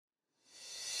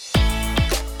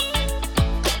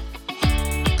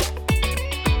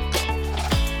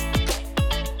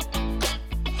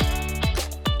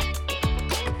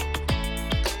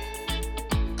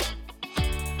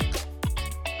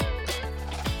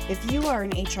If you are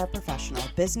an HR professional,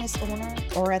 business owner,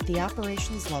 or at the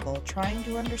operations level trying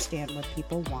to understand what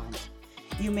people want,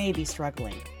 you may be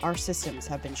struggling. Our systems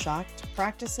have been shocked,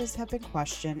 practices have been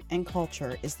questioned, and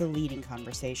culture is the leading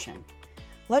conversation.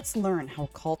 Let's learn how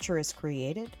culture is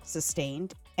created,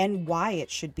 sustained, and why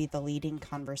it should be the leading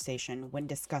conversation when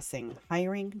discussing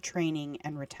hiring, training,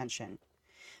 and retention.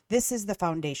 This is the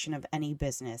foundation of any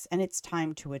business, and it's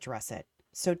time to address it.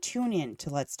 So tune in to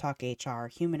Let's Talk HR,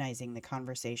 Humanizing the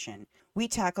Conversation. We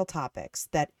tackle topics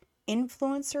that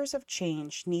influencers of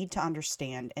change need to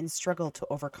understand and struggle to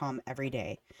overcome every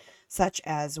day, such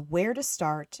as where to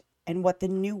start and what the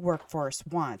new workforce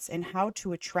wants and how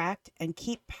to attract and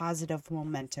keep positive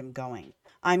momentum going.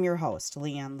 I'm your host,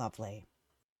 Leighann Lovely.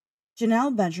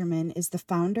 Janelle Benjamin is the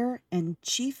founder and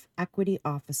chief equity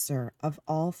officer of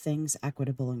All Things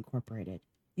Equitable Incorporated.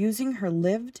 Using her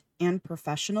lived and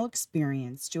professional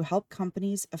experience to help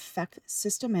companies effect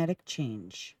systematic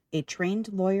change. A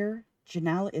trained lawyer,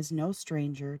 Janelle is no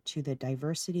stranger to the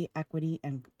diversity, equity,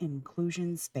 and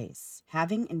inclusion space,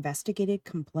 having investigated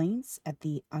complaints at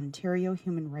the Ontario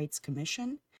Human Rights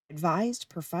Commission, advised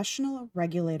professional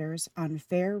regulators on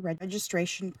fair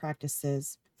registration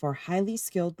practices for highly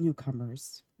skilled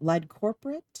newcomers, led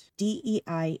corporate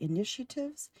DEI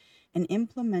initiatives, and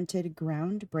implemented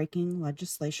groundbreaking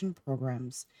legislation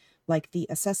programs like the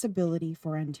Accessibility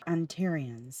for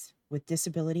Ontarians with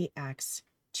Disability Acts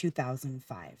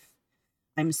 2005.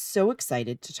 I'm so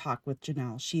excited to talk with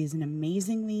Janelle. She is an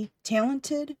amazingly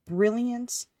talented,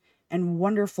 brilliant, and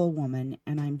wonderful woman,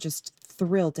 and I'm just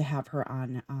thrilled to have her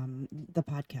on the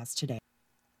podcast today.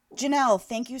 Janelle,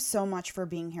 thank you so much for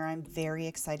being here. I'm very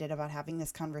excited about having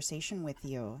this conversation with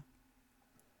you.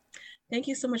 Thank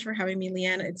you so much for having me,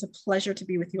 Leighann. It's a pleasure to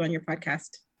be with you on your podcast.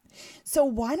 So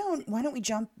why don't we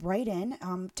jump right in?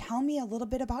 Tell me a little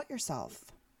bit about yourself.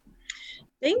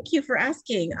 Thank you for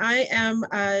asking. I am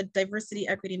a diversity,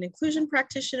 equity, and inclusion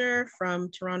practitioner from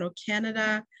Toronto,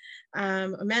 Canada. A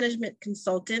management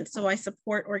consultant, so I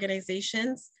support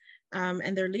organizations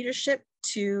and their leadership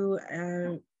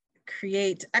to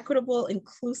create equitable,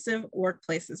 inclusive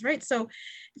workplaces, right? So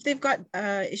if they've got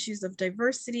issues of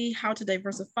diversity, how to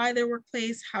diversify their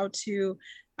workplace, how to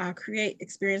create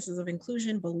experiences of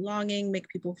inclusion, belonging, make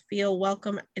people feel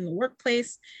welcome in the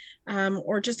workplace,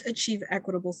 or just achieve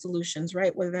equitable solutions,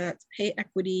 right? Whether that's pay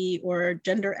equity or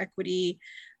gender equity,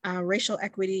 racial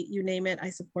equity, you name it,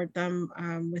 I support them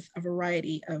with a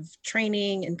variety of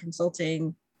training and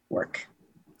consulting work.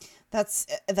 That's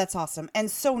awesome and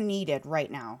so needed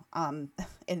right now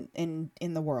in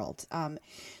the world.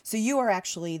 So you are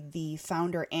actually the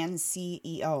founder and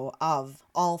CEO of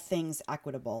All Things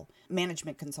Equitable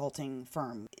management consulting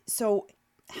firm. So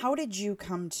how did you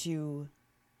come to,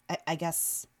 I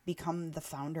guess, become the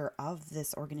founder of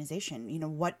this organization? You know,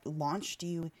 what launched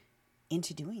you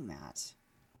into doing that?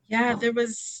 Yeah, there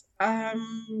was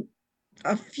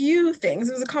a few things.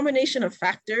 It was a combination of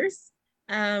factors.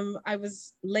 I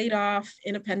was laid off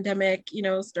in a pandemic,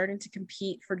 starting to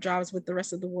compete for jobs with the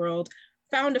rest of the world,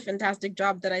 found a fantastic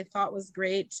job that I thought was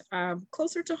great,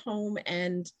 closer to home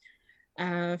and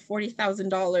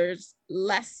 $40,000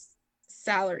 less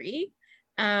salary.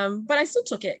 But I still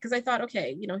took it because I thought,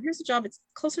 okay, here's a job, it's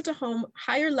closer to home,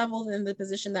 higher level than the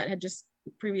position that had just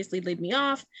previously laid me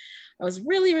off. I was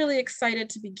really, really excited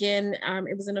to begin.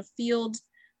 It was in a field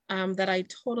that I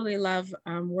totally love,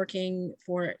 working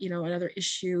for, another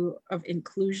issue of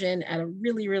inclusion at a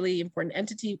really, really important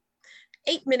entity,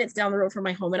 8 minutes down the road from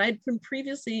my home. And I'd been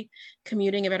previously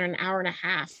commuting about an hour and a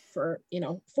half for,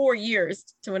 4 years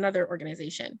to another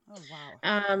organization. Oh,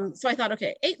 wow. So I thought,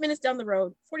 okay, 8 minutes down the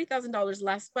road, $40,000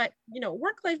 less, but,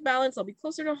 work-life balance, I'll be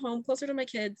closer to home, closer to my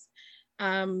kids,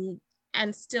 and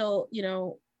still,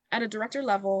 at a director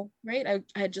level, right? I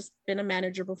had just been a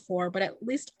manager before, but at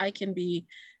least I can be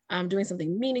doing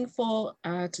something meaningful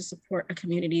to support a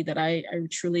community that I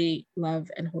truly love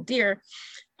and hold dear.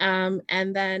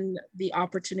 And then the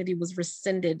opportunity was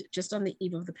rescinded just on the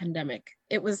eve of the pandemic.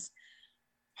 It was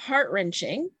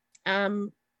heart-wrenching.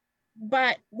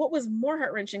 But what was more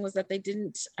heart-wrenching was that they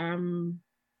didn't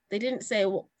say,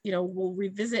 well, we'll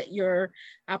revisit your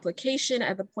application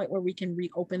at the point where we can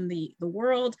reopen the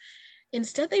world.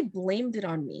 Instead, they blamed it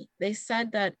on me. They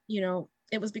said that,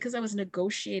 it was because I was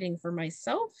negotiating for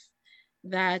myself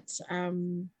that,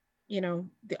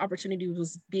 the opportunity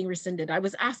was being rescinded. I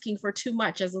was asking for too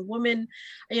much as a woman.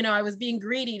 I was being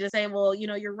greedy to say, well,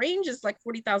 your range is like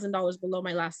 $40,000 below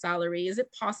my last salary. Is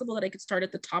it possible that I could start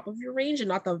at the top of your range and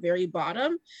not the very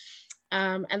bottom?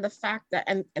 And the fact that,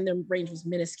 and the range was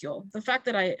minuscule. The fact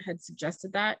that I had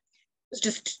suggested that was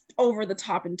just over the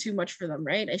top and too much for them,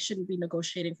 right? I shouldn't be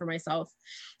negotiating for myself.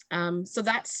 So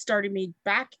that started me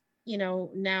back,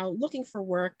 now looking for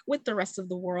work with the rest of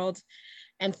the world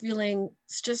and feeling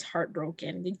just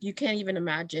heartbroken. You can't even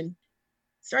imagine.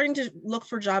 Starting to look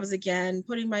for jobs again,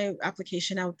 putting my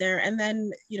application out there. And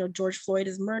then, George Floyd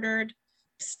is murdered.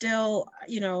 Still,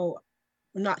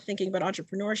 not thinking about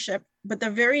entrepreneurship. But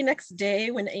the very next day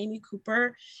when Amy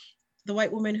Cooper, the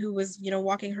white woman who was,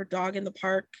 walking her dog in the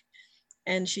park,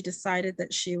 and she decided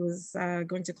that she was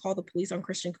going to call the police on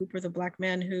Christian Cooper, the Black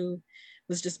man who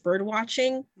was just bird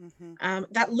watching.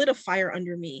 That lit a fire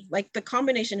under me. Like the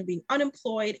combination of being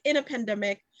unemployed in a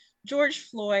pandemic, George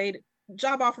Floyd,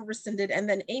 job offer rescinded, and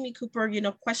then Amy Cooper,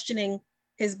 questioning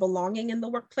his belonging in the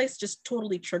workplace just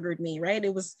totally triggered me, right?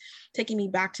 It was taking me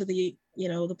back to the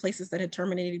places that had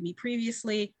terminated me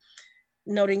previously,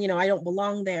 noting, I don't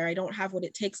belong there. I don't have what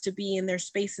it takes to be in their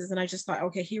spaces. And I just thought,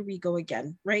 okay, here we go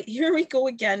again, right? Here we go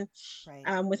again,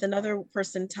 right. With another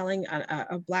person telling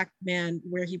a Black man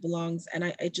where he belongs. And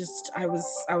I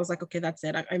was like, okay, that's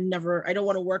it. I don't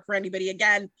want to work for anybody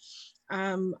again.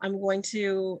 I'm going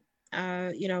to,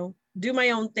 do my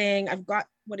own thing. I've got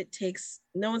what it takes.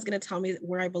 No one's going to tell me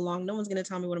where I belong. No one's going to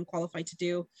tell me what I'm qualified to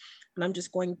do. And I'm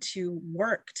just going to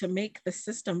work to make the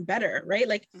system better, right?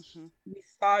 Like we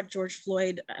saw George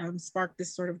Floyd spark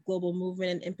this sort of global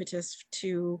movement and impetus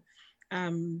to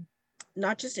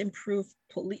not just improve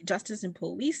justice and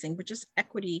policing, but just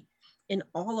equity in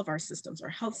all of our systems, our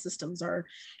health systems, our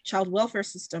child welfare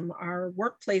system, our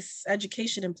workplace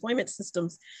education, employment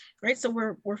systems, right? So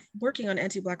we're working on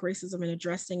anti-Black racism and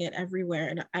addressing it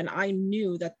everywhere. And I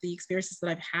knew that the experiences that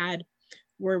I've had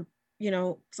were,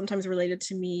 sometimes related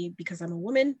to me because I'm a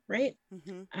woman, right?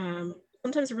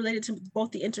 Sometimes related to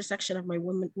both the intersection of my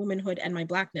womanhood and my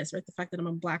Blackness, right? The fact that I'm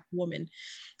a Black woman,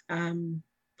 and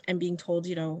being told,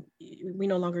 we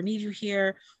no longer need you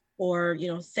here, or,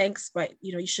 thanks, but,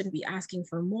 you shouldn't be asking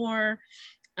for more.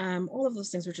 All of those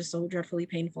things were just so dreadfully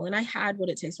painful. And I had what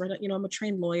it takes, right? I'm a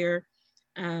trained lawyer.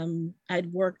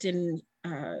 I'd worked in,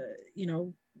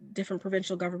 different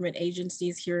provincial government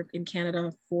agencies here in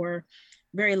Canada for a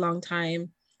very long time,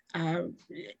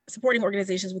 supporting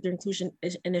organizations with their inclusion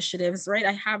initiatives, right?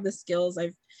 I have the skills.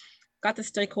 I've got the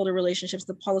stakeholder relationships,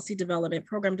 the policy development,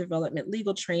 program development,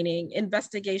 legal training,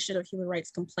 investigation of human rights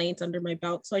complaints under my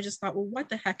belt. So I just thought, well, what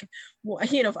the heck? Well,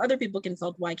 if other people can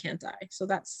solve, why can't I? So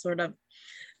that's sort of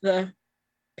the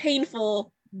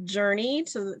painful journey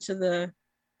to the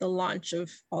launch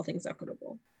of All Things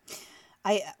Equitable.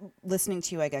 Listening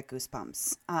to you, I get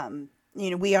goosebumps.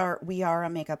 We are a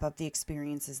makeup of the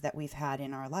experiences that we've had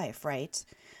in our life, right?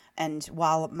 And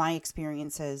while my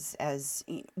experiences as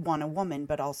a woman,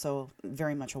 but also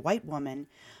very much a white woman,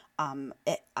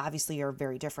 obviously are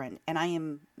very different. And I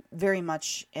am very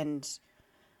much, and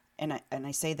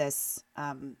I say this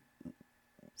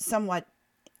somewhat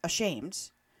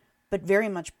ashamed, but very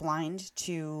much blind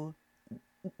to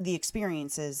the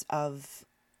experiences of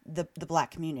the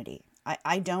Black community.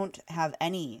 I don't have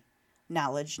any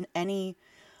knowledge, any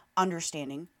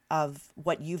understanding of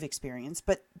what you've experienced,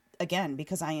 but again,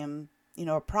 because I am,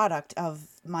 a product of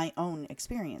my own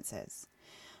experiences.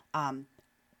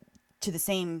 To the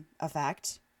same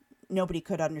effect, nobody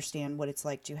could understand what it's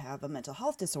like to have a mental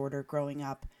health disorder growing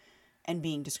up and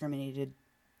being discriminated,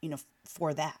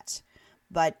 for that.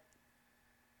 But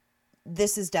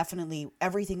this is definitely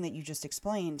everything that you just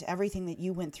explained, everything that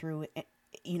you went through,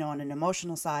 on an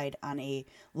emotional side, on a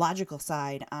logical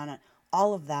side,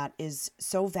 all of that is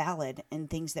so valid and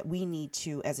things that we need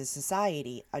to, as a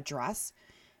society, address,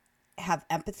 have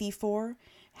empathy for,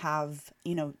 have,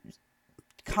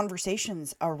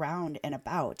 conversations around and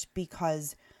about,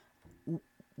 because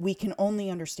we can only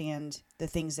understand the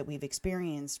things that we've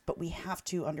experienced, but we have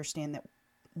to understand that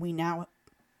we now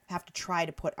have to try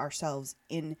to put ourselves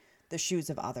in the shoes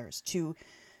of others, to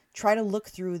try to look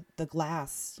through the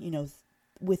glass,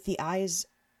 with the eyes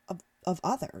of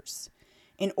others,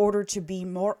 in order to be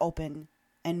more open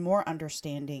and more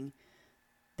understanding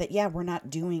that, yeah, we're not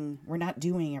doing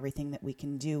everything that we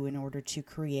can do in order to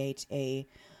create a,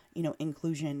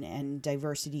 inclusion and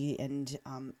diversity and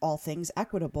all things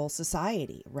equitable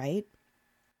society, right?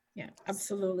 Yeah,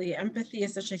 absolutely. Empathy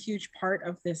is such a huge part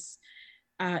of this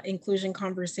inclusion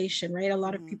conversation, right? A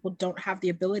lot of people don't have the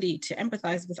ability to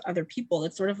empathize with other people.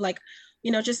 It's sort of like,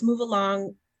 just move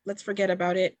along. Let's forget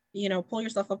about it. Pull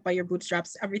yourself up by your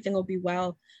bootstraps. Everything will be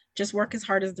well. Just work as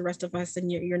hard as the rest of us,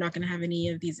 and you're not going to have any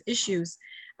of these issues.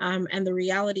 And the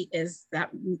reality is that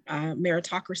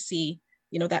meritocracy,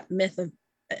 that myth of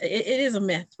it is a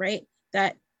myth, right?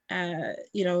 That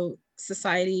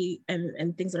society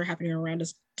and things that are happening around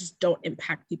us just don't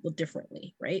impact people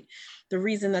differently, right? The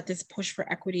reason that this push for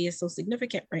equity is so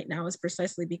significant right now is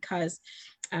precisely because,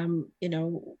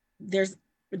 there's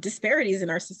disparities in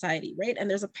our society, right? And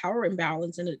there's a power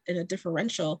imbalance and a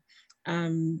differential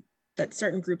that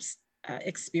certain groups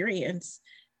experience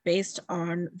based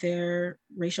on their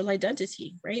racial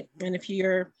identity, right? And if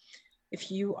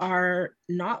you are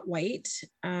not white,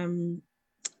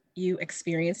 you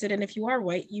experience it, and if you are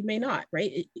white, you may not,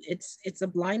 right? It's a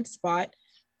blind spot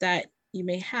that you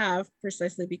may have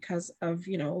precisely because of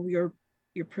your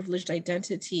privileged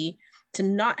identity to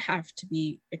not have to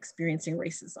be experiencing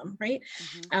racism, right?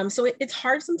 So it's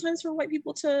hard sometimes for white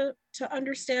people to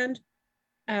understand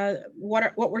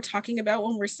what we're talking about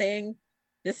when we're saying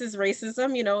this is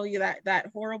racism. That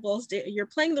horrible you're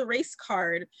playing the race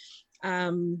card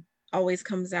always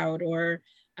comes out, or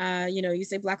you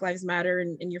say Black Lives Matter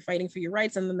and you're fighting for your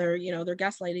rights, and then they're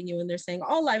gaslighting you and they're saying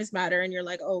all lives matter, and you're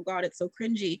like, oh God, it's so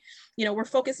cringy. We're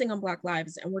focusing on Black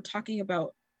lives, and we're talking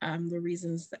about the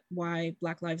reasons why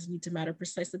Black lives need to matter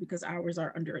precisely because ours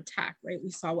are under attack, right?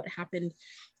 We saw what happened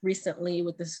recently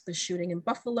with the shooting in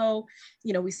Buffalo.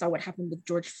 We saw what happened with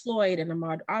George Floyd and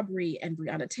Ahmaud Arbery and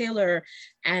Breonna Taylor.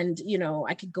 And,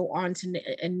 I could go on to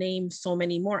name so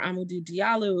many more, Amadou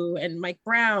Diallo and Mike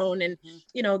Brown. And,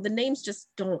 the names just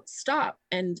don't stop.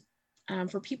 And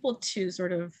for people to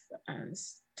sort of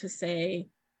to say,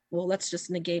 well, let's just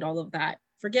negate all of that.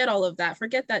 Forget all of that.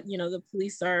 Forget that, the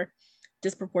police are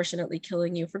disproportionately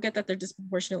killing you. Forget that they're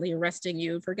disproportionately arresting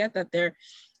you. Forget that they're,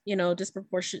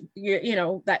 disproportionate,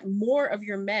 that more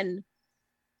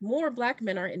Black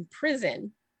men are in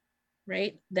prison,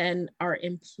 right, than are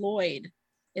employed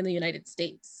in the United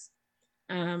States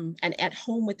and at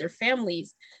home with their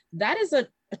families. That is a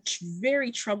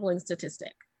very troubling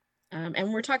statistic.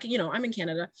 And we're talking, I'm in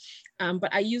Canada,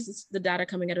 but I use the data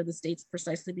coming out of the States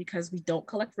precisely because we don't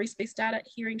collect race-based data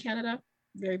here in Canada.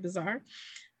 Very bizarre.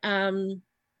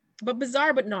 But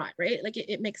bizarre, but not, right? Like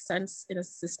it makes sense in a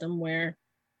system where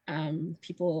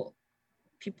people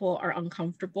are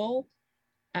uncomfortable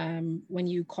when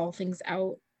you call things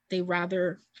out. They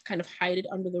rather kind of hide it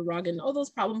under the rug and, oh, those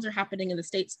problems are happening in the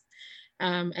States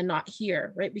and not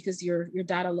here, right? Because your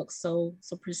data looks so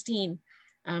pristine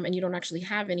and you don't actually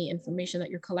have any information that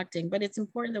you're collecting. But it's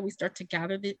important that we start to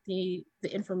gather the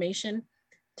information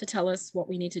to tell us what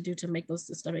we need to do to make those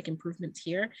systemic improvements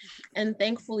here. And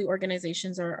thankfully,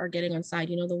 organizations are getting on side.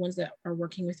 The ones that are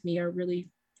working with me are really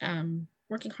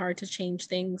working hard to change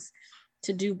things,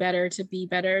 to do better, to be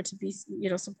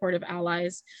supportive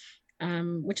allies,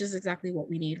 which is exactly what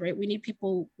we need, right? We need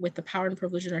people with the power and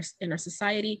privilege in our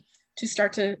society to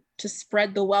start to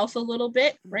spread the wealth a little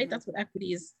bit, right? That's what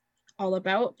equity is all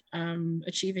about.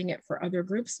 Achieving it for other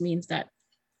groups means that,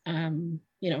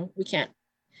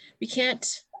 we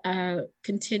can't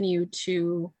continue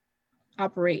to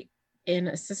operate in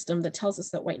a system that tells us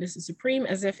that whiteness is supreme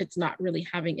as if it's not really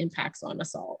having impacts on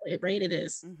us all, right? It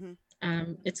is.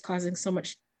 It's causing so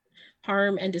much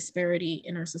harm and disparity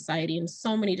in our society in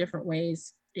so many different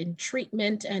ways, in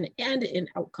treatment and in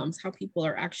outcomes. How people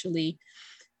are actually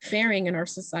faring in our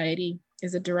society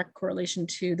is a direct correlation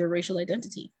to their racial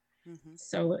identity.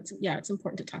 So it's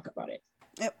important to talk about it.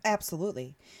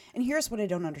 Absolutely. And here's what I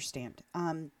don't understand.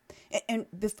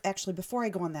 Actually, before I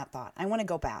go on that thought, I want to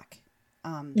go back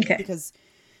because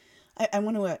I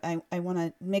want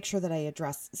to make sure that I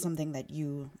address something that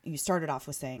you started off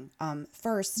with saying.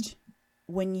 First,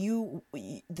 when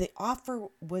the offer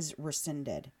was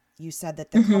rescinded, you said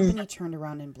that the company turned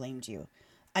around and blamed you.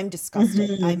 I'm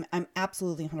disgusted. I'm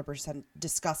absolutely 100%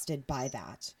 disgusted by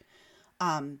that.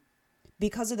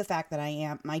 Because of the fact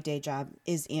that my day job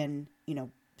is in,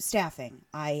 staffing.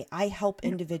 I help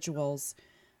individuals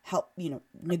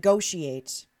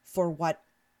negotiate for what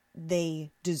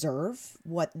they deserve,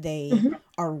 what they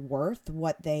are worth,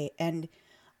 and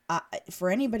for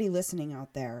anybody listening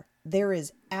out there, there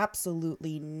is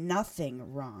absolutely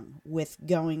nothing wrong with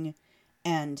going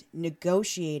and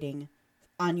negotiating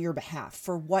on your behalf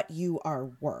for what you are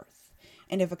worth.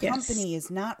 And if a company is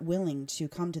not willing to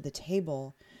come to the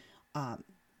table,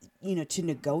 to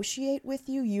negotiate with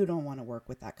you, you don't want to work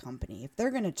with that company. If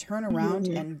they're going to turn around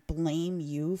and blame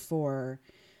you for,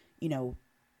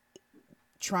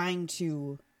 trying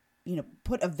to,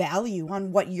 put a value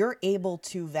on what you're able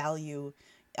to value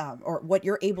or what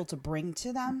you're able to bring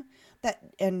to them,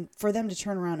 and for them to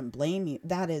turn around and blame you,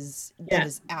 that is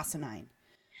asinine.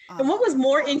 And what was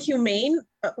more inhumane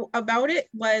about it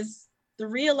was the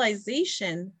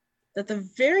realization that the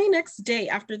very next day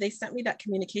after they sent me that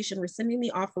communication, rescinding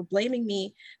the offer, blaming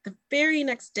me, the very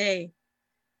next day,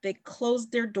 they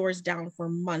closed their doors down for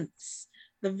months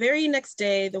The very next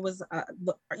day, there was,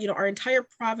 our entire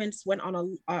province went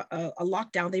on a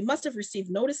lockdown. They must have received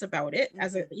notice about it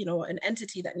as an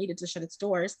entity that needed to shut its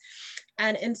doors.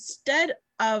 And instead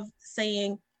of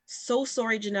saying, so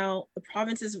sorry, Janelle, the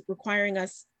province is requiring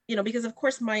us, because of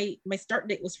course my start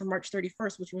date was for March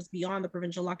 31st, which was beyond the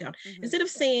provincial lockdown. Instead of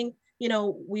saying,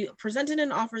 we presented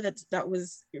an offer that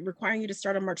was requiring you to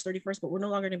start on March 31st, but we're no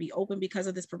longer going to be open because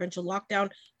of this provincial lockdown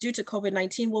due to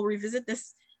COVID-19. We'll revisit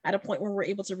this at a point where we're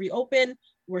able to reopen.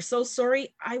 We're so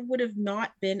sorry. I would have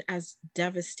not been as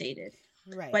devastated.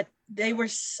 Right. But they were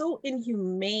so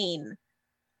inhumane,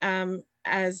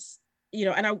 as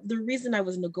the reason I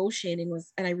was negotiating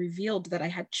was, and I revealed that I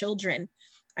had children.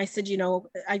 I said,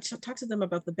 I talked to them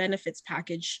about the benefits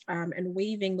package, and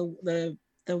waiving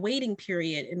the waiting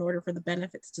period in order for the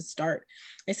benefits to start.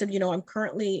 I said, I'm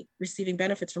currently receiving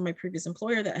benefits from my previous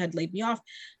employer that had laid me off.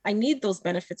 I need those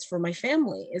benefits for my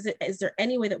family. Is there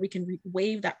any way that we can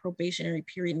waive that probationary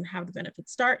period and have the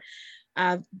benefits start?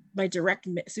 My direct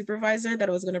supervisor that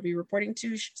I was going to be reporting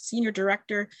to, senior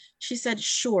director, she said,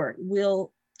 sure,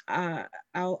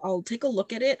 I'll take a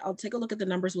look at it. I'll take a look at the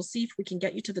numbers. We'll see if we can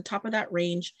get you to the top of that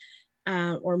range,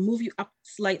 or move you up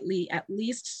slightly at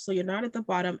least, so you're not at the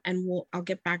bottom, and I'll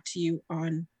get back to you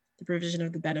on the provision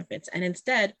of the benefits. And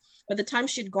instead, by the time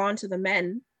she'd gone to the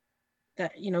men,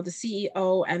 that the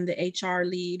CEO and the HR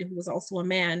lead, who was also a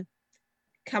man,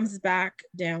 comes back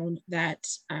down that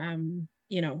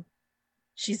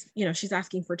she's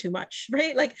asking for too much,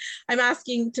 right? Like, I'm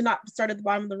asking to not start at the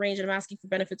bottom of the range, and I'm asking for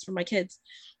benefits for my kids,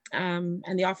 and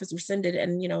the office rescinded,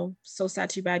 and so sad,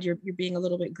 too bad, you're being a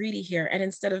little bit greedy here. And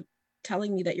instead of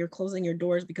telling me that you're closing your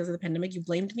doors because of the pandemic, you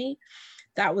blamed me.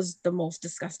 That was the most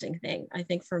disgusting thing, I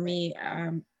think, for me.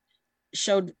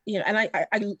 Showed, and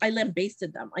I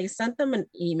lambasted them. I sent them an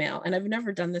email, and I've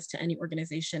never done this to any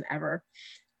organization ever.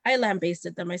 I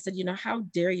lambasted them. I said, how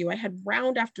dare you? I had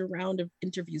round after round of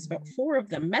interviews, about 4 of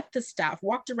them, met the staff,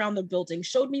 walked around the building,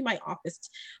 showed me my office.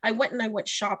 I went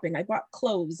shopping. I bought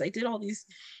clothes. I did all these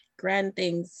grand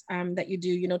things that you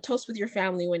do, toast with your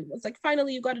family when it's like,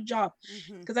 finally you got a job,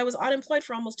 because I was unemployed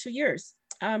for almost 2 years.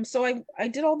 So I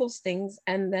did all those things,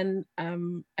 and then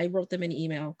I wrote them an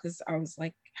email, because I was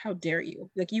like, how dare you?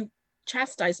 Like, you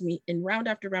chastised me in round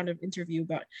after round of interview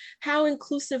about how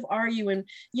inclusive are you, and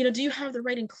do you have the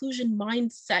right inclusion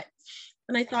mindset?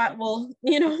 And I thought, well,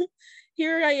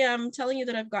 here I am telling you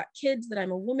that I've got kids, that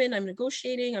I'm a woman, I'm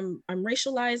negotiating, I'm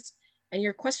racialized, and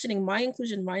you're questioning my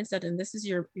inclusion mindset, and this is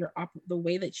the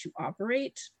way that you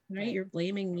operate, right? You're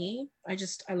blaming me. I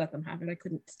let them have it. I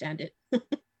couldn't stand it.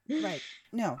 Right.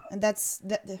 No, and that's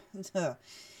that.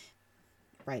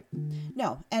 Right.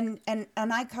 No, and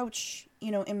I coach,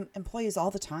 employees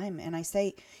all the time, and I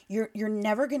say, you're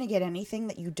never going to get anything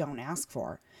that you don't ask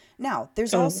for. Now,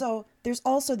 there's also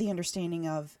the understanding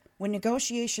of, when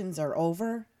negotiations are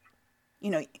over,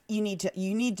 you need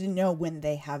to know when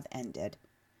they have ended.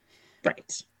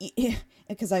 Right.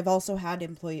 Because I've also had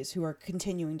employees who are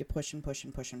continuing to push and push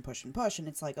and push and push and push, and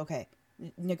it's like, okay,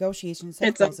 negotiations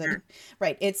have closed.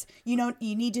 Right. It's, you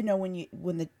need to know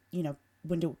when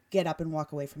to get up and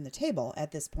walk away from the table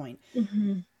at this point.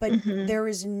 But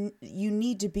you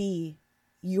need to be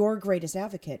your greatest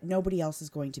advocate. Nobody else is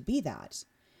going to be that.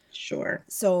 Sure.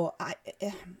 So I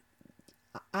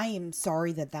am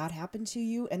sorry that happened to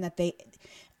you, and that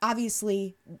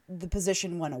obviously the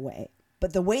position went away,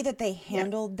 but the way that they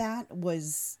handled that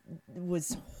was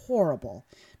horrible.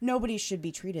 Nobody should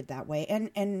be treated that way.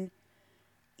 And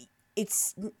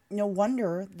it's no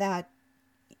wonder that,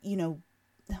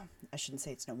 I shouldn't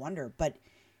say it's no wonder, but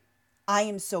I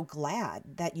am so glad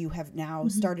that you have now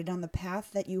started on the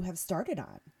path that you have started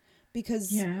on,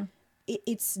 because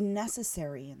it's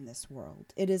necessary in this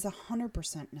world. It is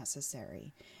 100%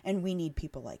 necessary, and we need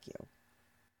people like you.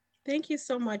 Thank you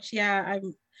so much. Yeah,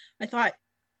 I thought,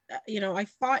 I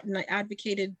fought and I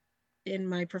advocated in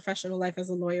my professional life as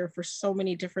a lawyer for so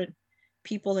many different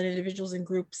people and individuals and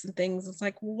groups and things. It's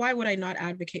like, well, why would I not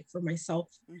advocate for myself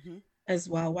as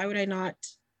well? Why would I not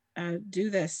do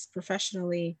this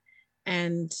professionally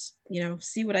and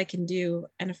see what I can do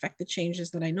and affect the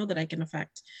changes that I know that I can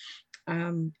affect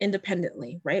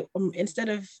independently, right? Instead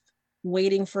of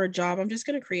waiting for a job, I'm just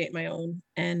going to create my own,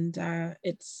 and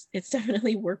it's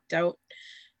definitely worked out.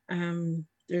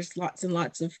 There's lots and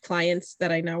lots of clients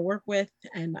that I now work with,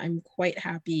 and I'm quite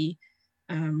happy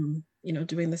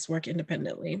doing this work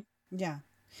independently. Yeah.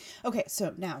 Okay,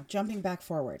 so now jumping back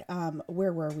forward,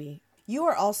 where were we? You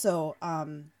are also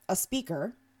a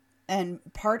speaker and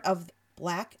part of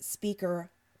Black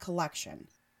Speaker Collection.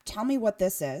 Tell me what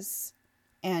this is,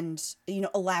 and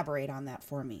elaborate on that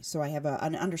for me, so I have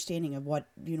an understanding of what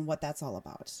that's all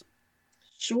about.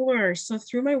 Sure. So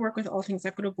through my work with All Things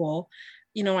Equitable,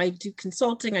 I do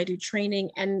consulting, I do training,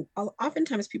 and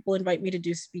oftentimes people invite me to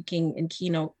do speaking and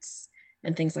keynotes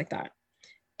and things like that.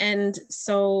 And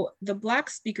so the Black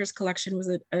Speakers Collection was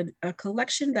a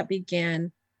collection that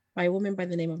began by a woman by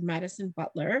the name of Madison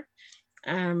Butler.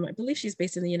 I believe she's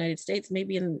based in the United States,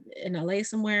 maybe in LA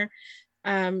somewhere.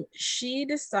 She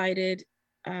decided,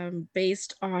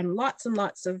 based on lots and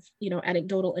lots of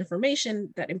anecdotal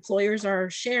information that employers are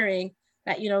sharing,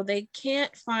 that they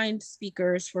can't find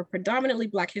speakers for predominantly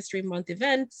Black History Month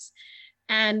events.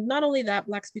 And not only that,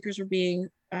 Black speakers were being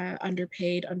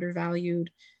underpaid,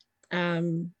 undervalued.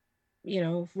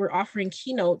 If we're offering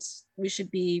keynotes, we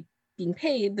should be being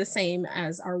paid the same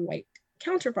as our white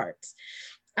counterparts.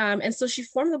 And so she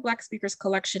formed the Black Speakers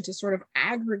Collection to sort of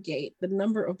aggregate the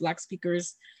number of Black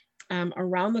speakers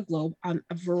around the globe on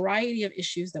a variety of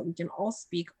issues that we can all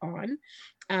speak on.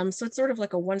 So it's sort of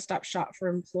like a one-stop shop for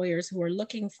employers who are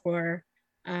looking for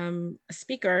a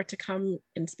speaker to come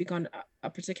and speak on a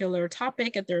particular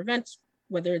topic at their events,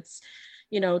 whether it's,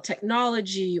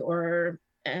 technology or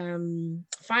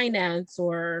finance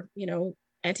or,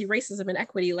 anti-racism and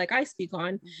equity, like I speak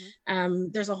on.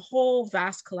 There's a whole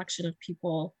vast collection of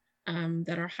people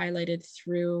that are highlighted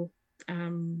through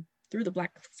the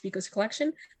Black Speakers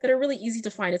Collection that are really easy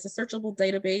to find. It's a searchable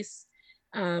database.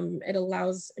 It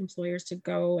allows employers to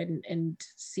go and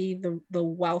see the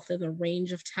wealth and the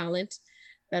range of talent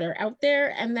that are out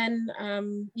there, and then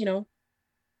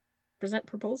present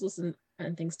proposals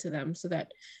and things to them so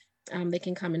that they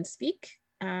can come and speak.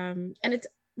 And it's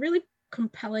really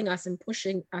compelling us and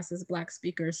pushing us as Black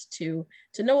speakers to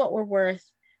know what we're worth,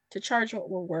 to charge what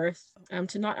we're worth,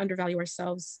 to not undervalue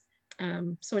ourselves.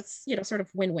 So it's, sort of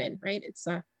win-win, right? It's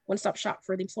a one-stop shop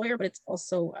for the employer, but it's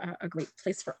also a great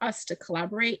place for us to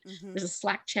collaborate. There's a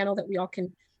Slack channel that we all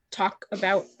can talk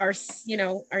about our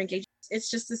engagement. It's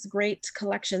just this great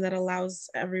collection that allows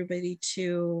everybody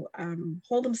to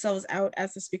hold themselves out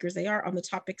as the speakers they are on the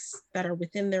topics that are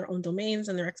within their own domains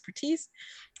and their expertise,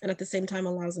 and at the same time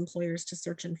allows employers to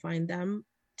search and find them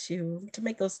to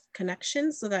make those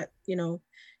connections, so that you're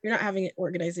not having an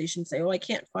organization say, oh, I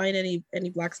can't find any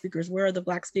Black speakers. Where are the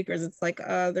Black speakers? It's like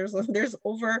there's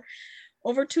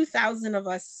over 2,000 of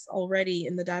us already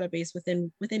in the database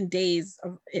within days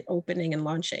of it opening and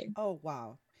launching. Oh,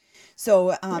 wow.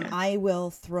 So I will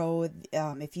throw,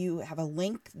 if you have a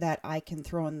link that I can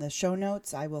throw in the show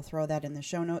notes, I will throw that in the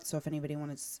show notes. So if anybody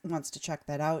wants to check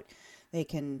that out, they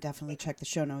can definitely check the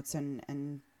show notes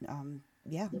and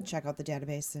check out the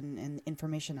database and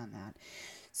information on that.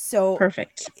 So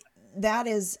perfect.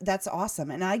 That's awesome.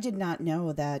 And I did not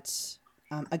know that,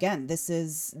 again, this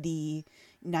is the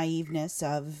naiveness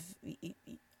of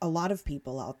a lot of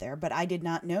people out there, but I did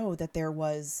not know that there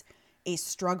was a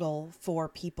struggle for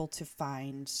people to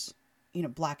find,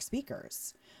 Black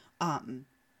speakers. But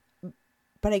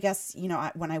I guess,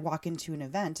 when I walk into an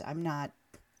event, I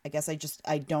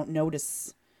don't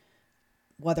notice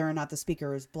whether or not the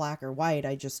speaker is Black or white.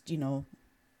 I just,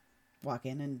 walk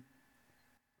in and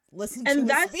listen to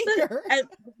the speaker.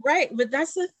 Right. But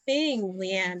that's the thing,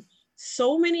 Leighann.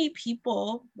 So many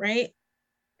people, right?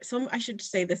 I should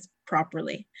say this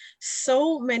properly.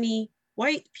 So many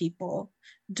white people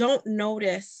don't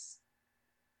notice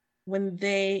when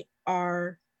they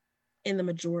are in the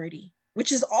majority,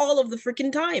 which is all of the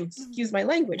freaking time. Excuse my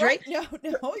language, right? No.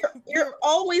 You're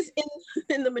always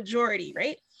in the majority,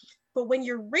 right? But when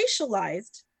you're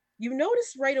racialized, you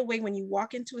notice right away when you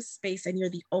walk into a space and you're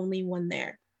the only one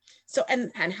there. So,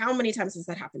 and how many times has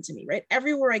that happened to me, right?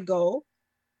 Everywhere I go,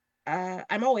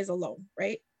 I'm always alone,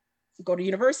 right? Go to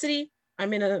university,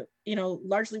 I'm in a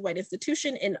largely white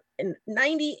institution. In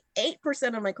 98%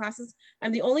 of my classes,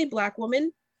 I'm the only Black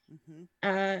woman,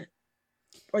 or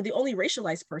the only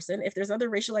racialized person. If there's other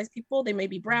racialized people, they may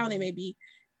be brown, they may be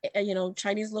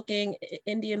Chinese looking,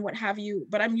 Indian, what have you,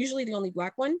 but I'm usually the only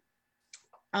Black one.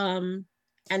 And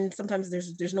sometimes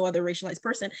there's no other racialized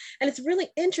person. And it's really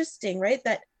interesting, right,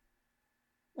 that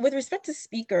with respect to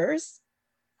speakers,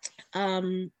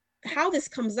 how this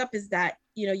comes up is that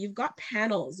you've got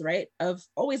panels, right, of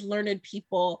always learned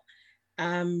people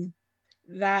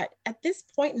that at this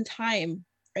point in time,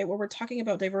 right, where we're talking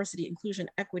about diversity, inclusion,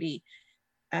 equity,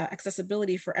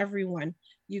 accessibility for everyone,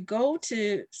 you go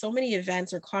to so many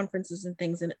events or conferences and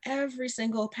things, and every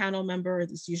single panel member,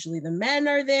 it's usually the men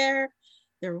are there,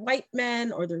 they're white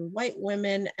men or they're white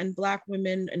women, and Black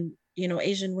women and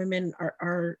Asian women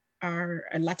are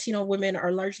and Latino women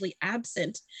are largely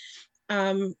absent.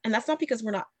 And that's not because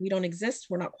we don't exist,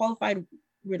 we're not qualified,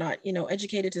 we're not,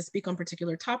 educated to speak on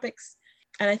particular topics.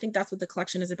 And I think that's what the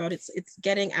collection is about. It's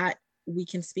getting at we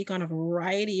can speak on a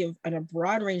variety of, on a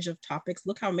broad range of topics.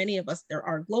 Look how many of us there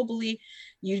are globally.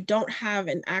 You don't have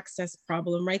an access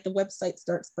problem, right? The website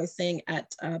starts by saying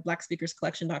at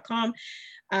blackspeakerscollection.com,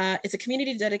 it's a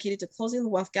community dedicated to closing the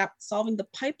wealth gap, solving the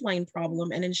pipeline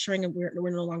problem, and ensuring that we're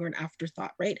no longer an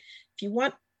afterthought, right? If you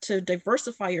want to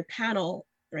diversify your panel,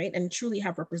 right, and truly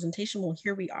have representation, well,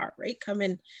 here we are, right? Come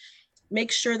in,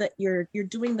 make sure that you're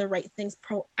doing the right things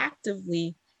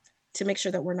proactively to make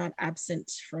sure that we're not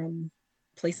absent from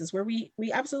places where we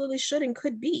absolutely should and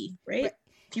could be, right?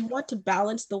 If you want to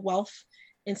balance the wealth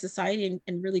in society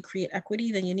and really create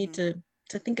equity, then you need to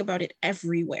think about it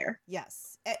everywhere.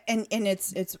 Yes. And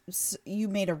it's you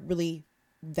made a really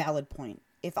valid point.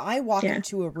 If I walk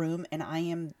into a room and I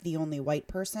am the only white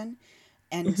person,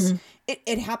 and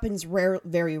it happens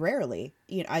very rarely.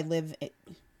 You know, I live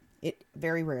it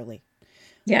very rarely.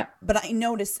 Yeah. But I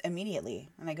notice immediately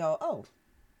and I go, oh,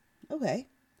 okay.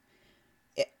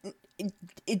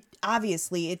 It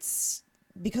obviously it's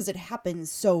because it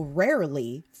happens so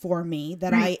rarely for me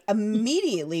that I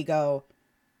immediately go,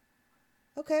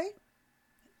 okay,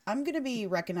 I'm going to be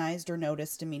recognized or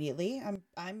noticed immediately. I'm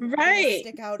going to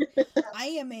stick out. I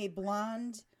am a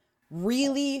blonde,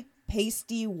 really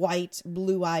pasty, white,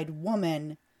 blue-eyed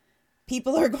woman.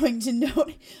 People are going to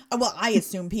notice. Well, I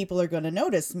assume people are going to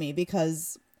notice me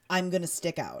because I'm going to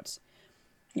stick out.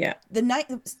 Yeah.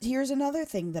 Here's another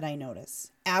thing that I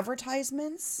notice.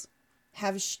 Advertisements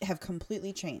have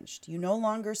completely changed. You no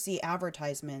longer see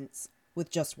advertisements with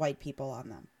just white people on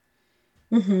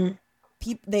them.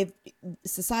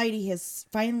 Society has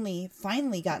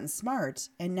finally gotten smart,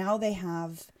 and now they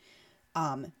have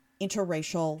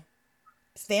interracial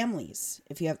families.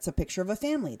 If it's a picture of a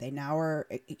family, they now are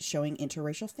showing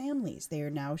interracial families. They are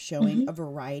now showing a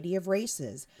variety of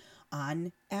races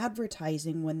on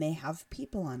advertising when they have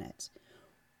people on it.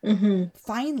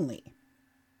 Finally.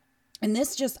 And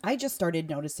I just started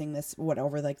noticing this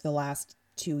over like the last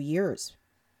 2 years.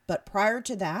 But prior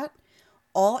to that,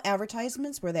 all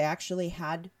advertisements where they actually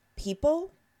had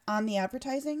people on the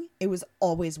advertising, it was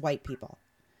always white people.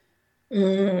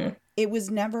 It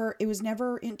was never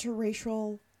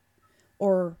interracial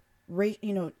or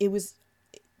it was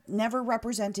never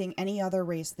representing any other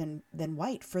race than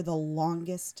white for the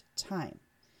longest time.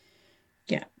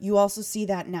 Yeah. You also see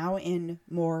that now in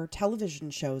more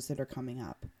television shows that are coming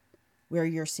up where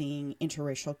you're seeing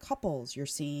interracial couples, you're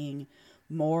seeing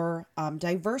more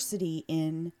diversity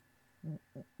in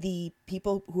the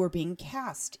people who are being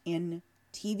cast in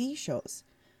TV shows.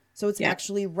 So it's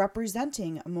actually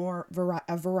representing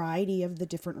a variety of the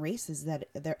different races that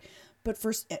there. But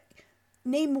first,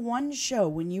 name one show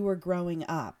when you were growing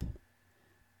up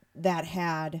that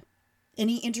had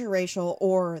any interracial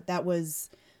or that was,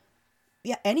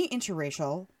 any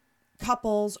interracial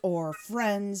couples or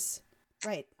friends.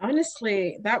 Right.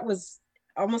 Honestly, that was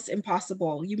almost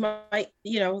impossible. You might,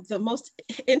 the most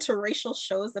interracial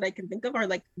shows that I can think of are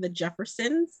like the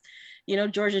Jeffersons.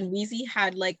 George and Wheezy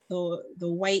had like the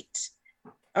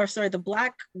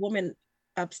black woman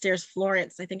upstairs,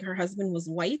 Florence. I think her husband was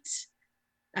white.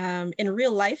 In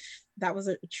real life, that's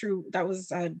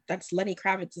Lenny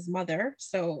Kravitz's mother.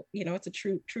 So, it's a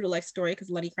true to life story because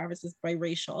Lenny Kravitz is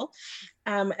biracial.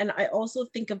 And I also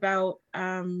think about,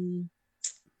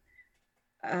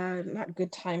 not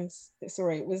Good Times.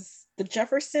 Sorry, it was the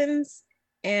Jeffersons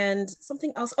and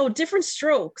something else. Oh, Different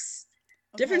Strokes.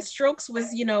 Okay. Different Strokes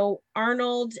was,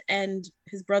 Arnold and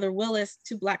his brother Willis,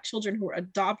 two black children who were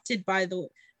adopted by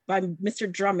Mr.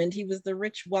 Drummond. He was the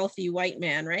rich, wealthy white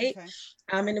man, right? Okay.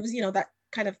 And it was, that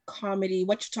kind of comedy.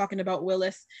 What you talking about,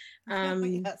 Willis?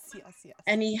 Yes.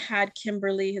 And he had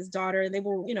Kimberly, his daughter. They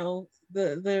were,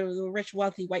 the rich,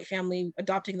 wealthy white family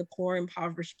adopting the poor,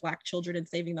 impoverished black children and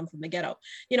saving them from the ghetto.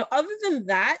 Other than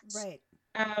that, right?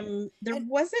 There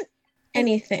wasn't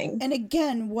anything. And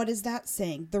again, what is that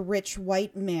saying? The rich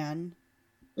white man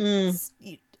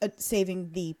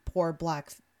saving the poor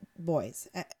black boys.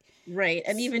 Right.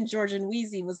 And even George and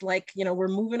Wheezy was like, we're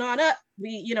moving on up.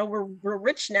 We're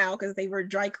rich now because they were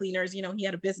dry cleaners. He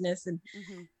had a business and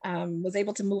was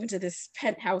able to move into this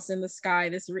penthouse in the sky,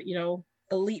 this,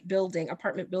 elite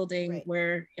apartment building, right,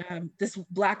 where this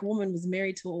black woman was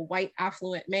married to a white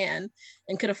affluent man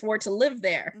and could afford to live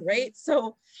there. Right.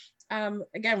 So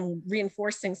again,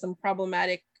 reinforcing some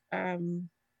problematic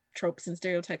tropes and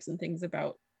stereotypes and things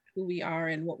about who we are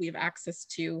and what we have access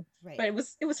to. Right. But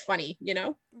it was funny,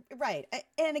 Right.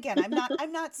 And again,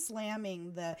 I'm not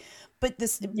slamming but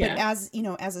as,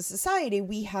 as a society,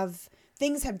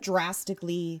 things have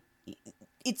drastically,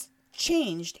 it's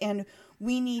changed, and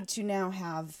we need to now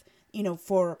have,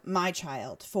 for my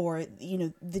child, for,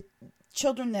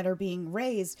 children that are being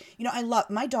raised, I love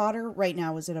my daughter right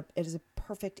now is a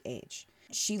perfect age.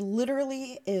 She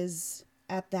literally is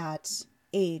at that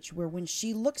age where when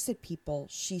she looks at people,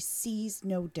 she sees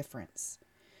no difference.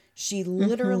 She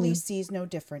literally sees no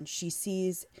difference. She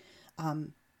sees,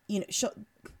 she'll,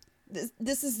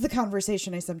 this is the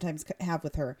conversation I sometimes have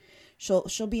with her.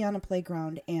 She'll be on a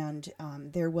playground and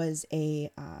there was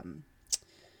I'm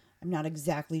not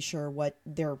exactly sure what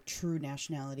their true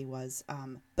nationality was,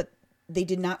 but they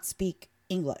did not speak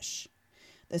English.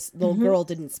 This little girl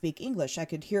didn't speak English. I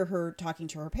could hear her talking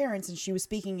to her parents, and she was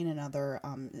speaking in another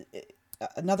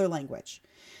language.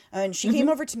 And she came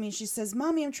over to me and she says,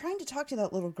 "Mommy, I'm trying to talk to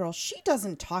that little girl. She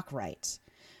doesn't talk right."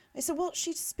 I said, "Well,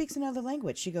 she speaks another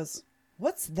language." She goes,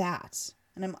 "What's that?"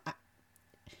 And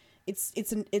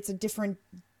it's a different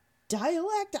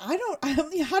dialect. I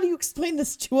don't how do you explain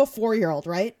this to a 4-year-old,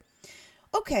 right?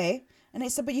 Okay. And I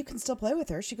said, "But you can still play with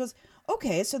her." She goes,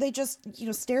 "Okay." So they just,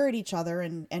 stare at each other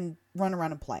and run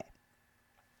around and play.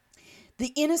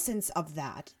 The innocence of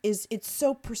that it's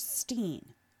so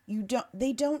pristine.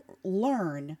 They don't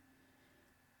learn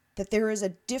that there is a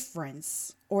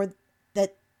difference, or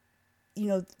that,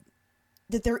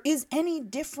 that there is any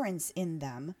difference in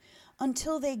them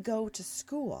until they go to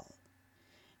school.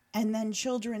 And then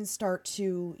children start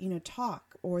to,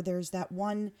 talk, or there's that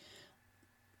one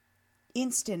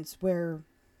instance where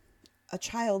a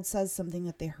child says something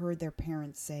that they heard their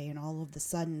parents say, and all of a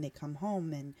sudden they come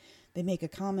home and they make a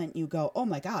comment. You go, "Oh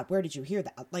my God, where did you hear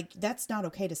that?" Like, that's not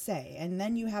okay to say. And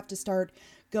then you have to start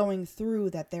going through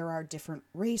that there are different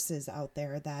races out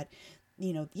there that,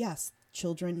 yes,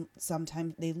 children,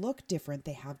 sometimes they look different.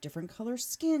 They have different color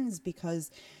skins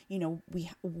because,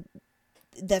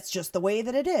 that's just the way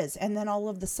that it is. And then all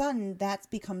of a sudden that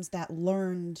becomes that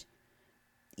learned,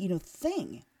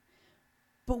 thing.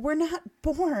 But we're not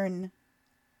born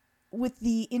with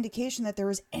the indication that there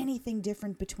is anything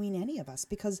different between any of us,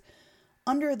 because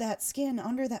under that skin,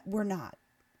 we're not.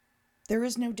 There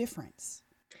is no difference.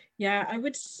 Yeah, I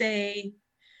would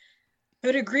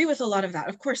agree with a lot of that.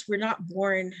 Of course, we're not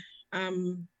born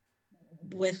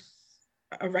with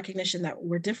a recognition that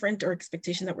we're different or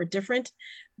expectation that we're different,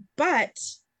 but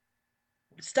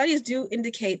studies do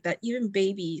indicate that even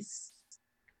babies,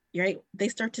 right, they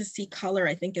start to see color,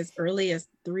 I think, as early as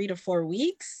 3 to 4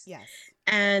 weeks. Yes.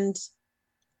 And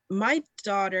my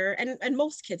daughter, and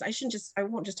most kids, I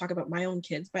won't just talk about my own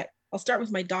kids, but I'll start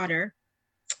with my daughter.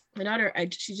 My daughter,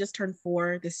 she just turned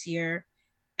 4 this year,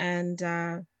 and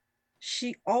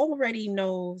she already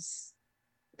knows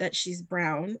that she's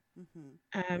brown.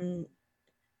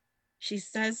 She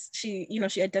says she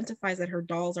identifies that her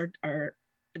dolls are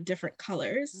different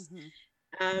colors.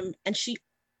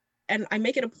 And I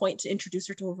make it a point to introduce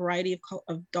her to a variety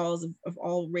of dolls of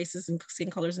all races and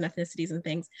skin colors and ethnicities and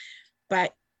things.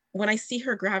 But when I see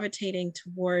her gravitating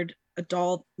toward a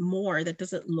doll more that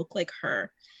doesn't look like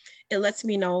her, it lets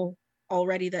me know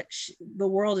already that the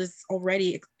world is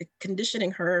already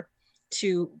conditioning her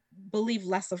to believe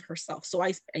less of herself. So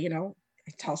I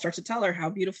start to tell her how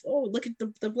beautiful, "Oh, look at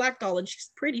the black doll, and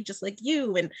she's pretty just like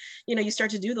you." And, you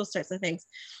start to do those types of things.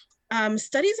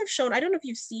 Studies have shown, I don't know if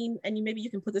you've seen, and maybe you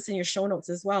can put this in your show notes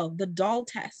as well, the doll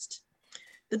test.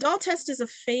 The doll test is a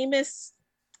famous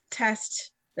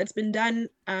test that's been done,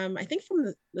 I think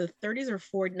from the 30s or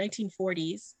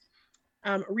 1940s,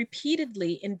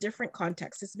 repeatedly in different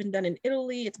contexts. It's been done in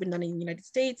Italy, it's been done in the United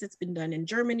States, it's been done in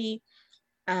Germany.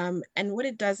 And what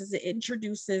it does is it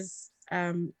introduces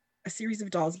a series of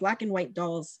dolls, black and white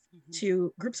dolls,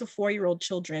 to groups of 4-year-old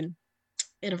children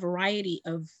in a variety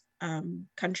of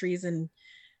countries. And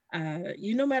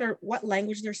no matter what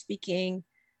language they're speaking,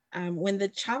 when the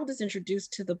child is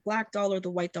introduced to the black doll or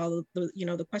the white doll,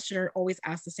 the questioner always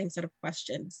asks the same set of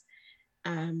questions.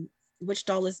 Which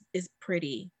doll is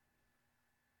pretty?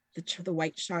 The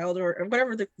white child, or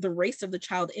whatever the race of the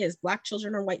child is. Black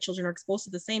children or white children are exposed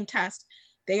to the same test.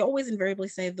 They always invariably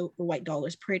say the white doll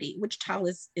is pretty. Which child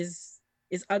is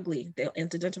ugly? They'll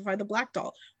identify the black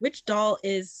doll. Which doll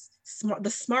is smart?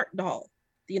 The smart doll,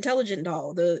 the intelligent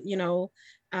doll.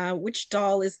 Which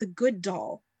doll is the good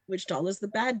doll? Which doll is the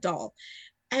bad doll?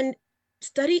 And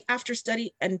study after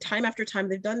study and time after time,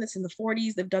 they've done this in the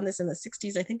 40s, they've done this in the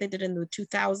 60s, I think they did in the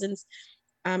 2000s,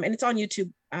 and it's on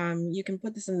YouTube. You can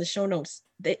put this in the show notes.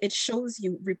 It shows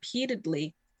you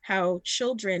repeatedly how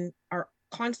children are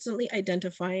constantly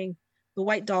identifying the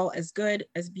white doll as good,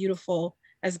 as beautiful,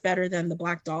 as better than the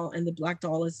black doll, and the black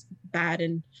doll is bad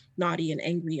and naughty and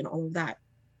angry and all of that.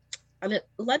 And it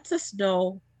lets us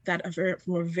know that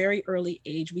from a very early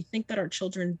age, we think that our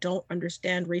children don't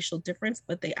understand racial difference,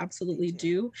 but they absolutely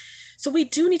do. So we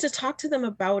do need to talk to them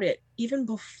about it even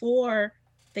before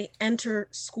they enter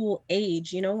school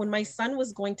age. You know, when my son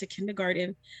was going to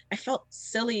kindergarten, I felt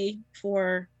silly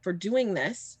for doing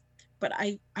this, but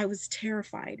I was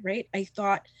terrified, right? I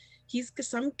thought he's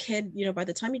some kid, you know, by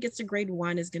the time he gets to grade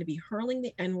 1 is going to be hurling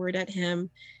the N-word at him,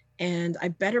 and I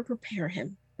better prepare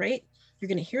him, right? You're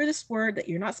going to hear this word that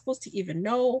you're not supposed to even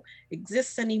know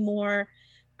exists anymore.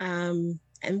 And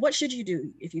what should you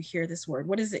do if you hear this word?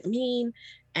 What does it mean?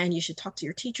 And you should talk to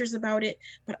your teachers about it.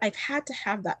 But I've had to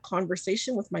have that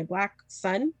conversation with my Black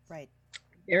son Right.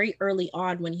 very early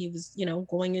on when he was, you know,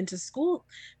 going into school,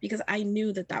 because I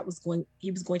knew that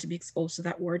he was going to be exposed to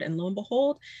that word. And lo and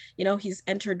behold, you know, he's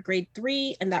entered grade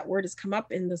 3 and that word has come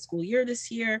up in the school year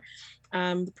this year.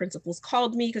 The principal's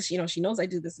called me because, you know, she knows I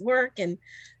do this work, and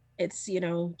it's, you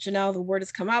know, Janelle, the word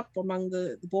has come up among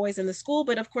the boys in the school,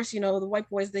 but of course, you know, the white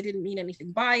boys, they didn't mean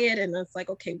anything by it. And it's like,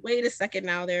 okay, wait a second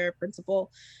now there,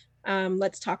 principal.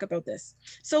 Let's talk about this.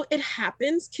 So it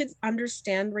happens. Kids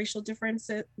understand racial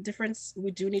difference. We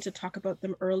do need to talk about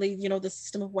them early. You know, the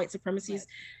system of white supremacy is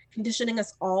conditioning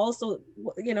us all. So,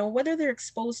 you know, whether they're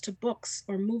exposed to books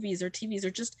or movies or TVs or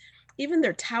just even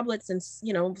their tablets and,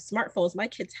 you know, smartphones, my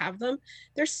kids have them.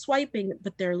 They're swiping,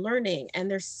 but they're learning, and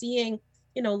they're seeing,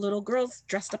 you know, little girls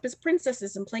dressed up as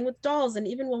princesses and playing with dolls. And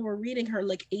even when we're reading her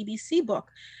like ABC book,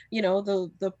 you know,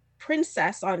 the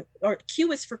princess on, or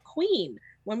Q is for queen.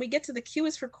 When we get to the Q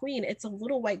is for queen, it's a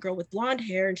little white girl with blonde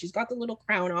hair and she's got the little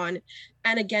crown on.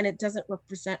 And again, it doesn't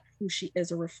represent who she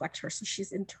is or reflect her. So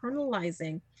she's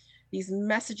internalizing these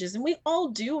messages, and we all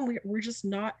do, and we're just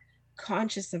not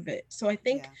conscious of it. So I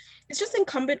think it's just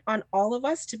incumbent on all of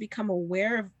us to become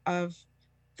aware of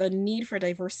the need for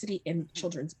diversity in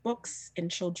children's books, in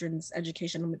children's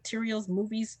educational materials,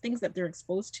 movies, things that they're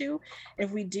exposed to.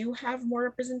 If we do have more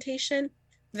representation,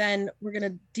 then we're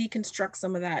going to deconstruct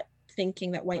some of that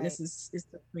thinking that whiteness is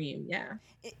supreme. Yeah,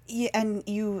 and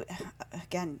you,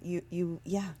 again,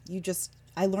 you just,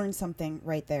 I learned something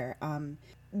right there.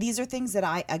 These are things that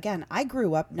I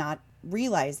grew up not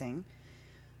realizing.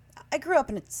 I grew up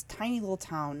in a tiny little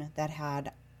town that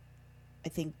had,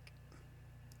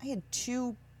 I had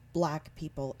 2 Black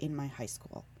people in my high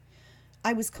school.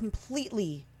 I was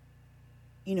completely,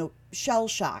 shell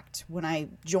shocked when I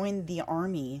joined the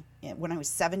Army when I was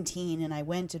 17, and I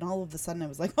went, and all of a sudden I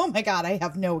was like, oh my God, I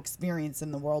have no experience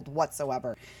in the world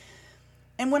whatsoever.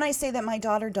 And when I say that my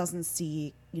daughter doesn't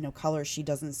see, color, she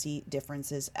doesn't see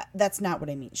differences, that's not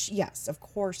what I mean. Yes, of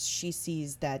course she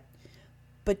sees that,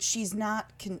 but she's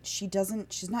not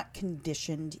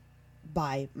conditioned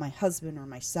by my husband or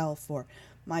myself, or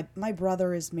my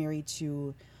brother is married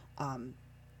to,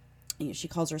 she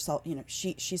calls herself,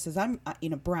 she says I'm,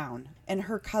 brown, and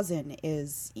her cousin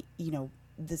is,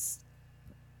 this,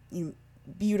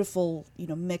 beautiful,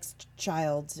 mixed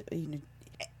child,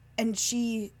 and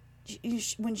she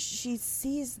when she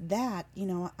sees that,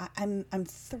 I'm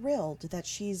thrilled that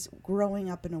she's growing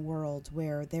up in a world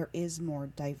where there is more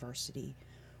diversity,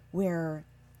 where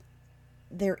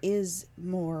there is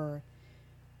more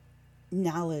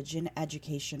knowledge and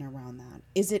education around that.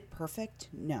 Is it perfect?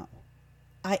 No.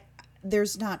 We're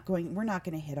not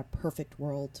going to hit a perfect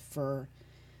world, for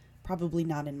probably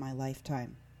not in my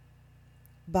lifetime.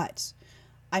 But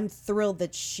I'm thrilled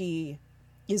that she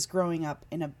is growing up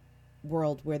in a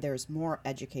world where there's more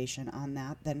education on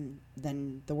that than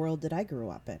the world that I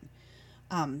grew up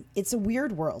in. It's a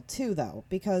weird world too, though,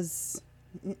 because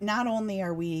not only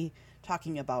are we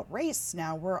talking about race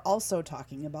now, we're also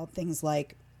talking about things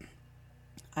like,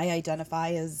 I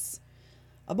identify as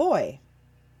a boy,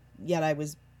 yet I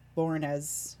was born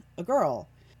as a girl.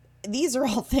 These are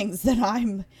all things that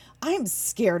I'm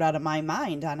scared out of my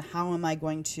mind on how am I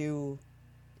going to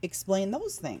explain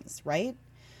those things, right?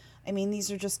 I mean, these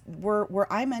are just,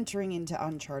 where I'm entering into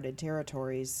uncharted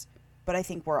territories, but I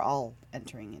think we're all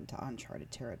entering into uncharted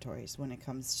territories when it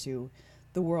comes to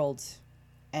the world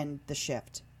and the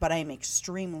shift. But I'm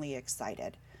extremely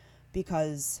excited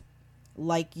because,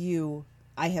 like you,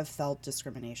 I have felt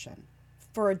discrimination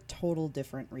for a total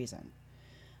different reason.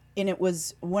 And it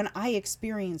was when I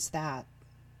experienced that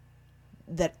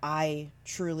I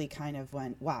truly kind of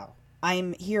went, wow, I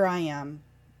am,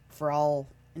 for all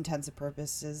intents and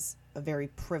purposes, a very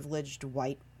privileged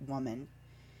white woman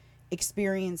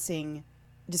experiencing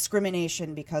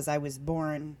discrimination because I was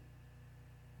born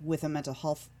with a mental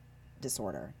health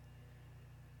disorder.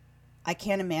 I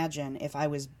can't imagine if I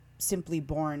was simply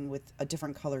born with a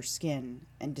different color skin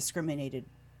and discriminated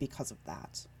because of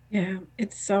that. Yeah,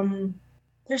 it's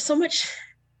there's so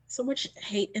much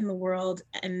hate in the world,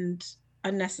 and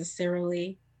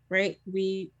unnecessarily, right?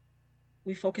 We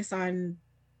focus on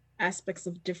aspects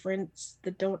of difference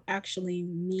that don't actually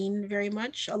mean very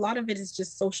much. A lot of it is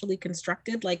just socially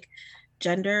constructed, like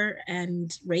gender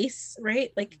and race,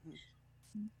 right? Like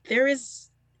there is,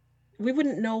 we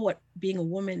wouldn't know what being a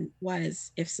woman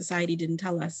was if society didn't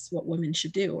tell us what women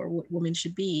should do or what women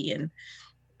should be. And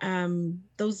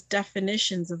those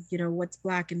definitions of, you know, what's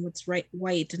black and what's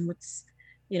white and what's,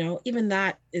 you know, even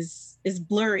that is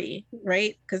blurry,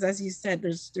 right? Because as you said,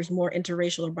 there's more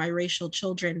interracial or biracial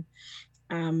children,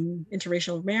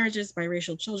 interracial marriages,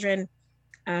 biracial children,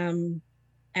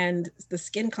 and the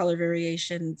skin color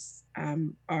variations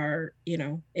are, you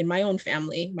know, in my own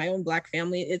family, my own Black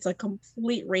family, it's a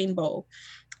complete rainbow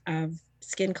of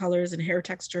skin colors and hair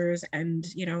textures, and,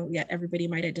 you know, yet everybody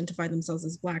might identify themselves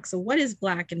as Black. So what is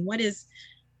Black and what is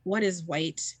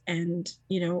white? And,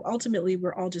 you know, ultimately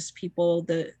we're all just people.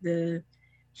 The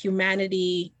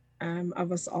humanity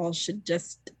of us all should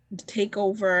just take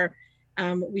over.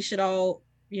 We should all,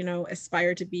 you know,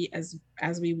 aspire to be as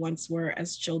we once were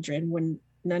as children, when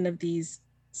none of these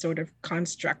sort of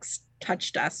constructs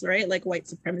touched us, right? Like white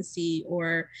supremacy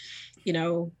or, you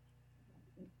know,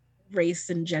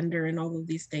 race and gender and all of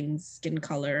these things, skin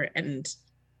color, and,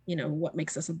 you know, what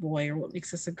makes us a boy or what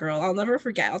makes us a girl. I'll never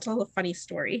forget, I'll tell a funny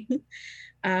story.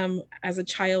 As a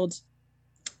child,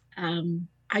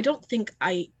 I don't think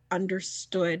I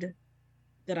understood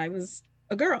that I was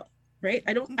a girl, right?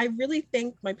 I really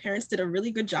think my parents did a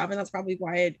really good job, and that's probably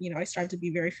why I strive to be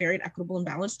very fair and equitable and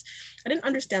balanced. I didn't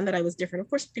understand that I was different. Of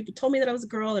course, people told me that I was a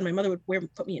girl, and my mother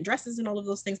would put me in dresses and all of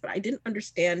those things, but I didn't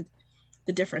understand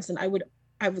the difference. And I would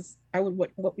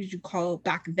what would you call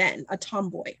back then a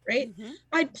tomboy, right?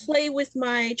 I'd play with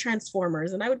my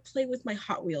Transformers, and I would play with my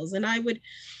Hot Wheels, and I would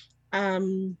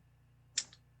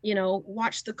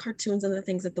watch the cartoons and the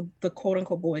things that the quote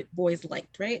unquote boys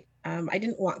liked, right? I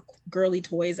didn't want girly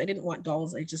toys. I didn't want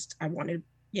dolls. I wanted,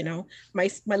 my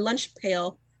lunch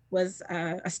pail was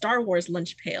a Star Wars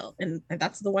lunch pail. And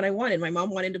that's the one I wanted. My mom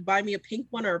wanted to buy me a pink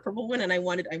one or a purple one. And I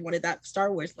wanted that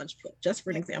Star Wars lunch pail, just for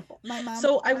an example. My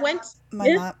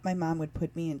mom would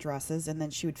put me in dresses, and then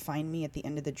she would find me at the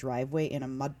end of the driveway in a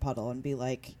mud puddle and be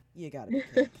like, you gotta be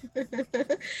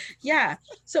kidding. Yeah.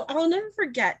 So I'll never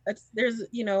forget. I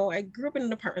grew up in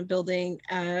an apartment building.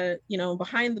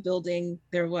 Behind the building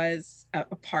there was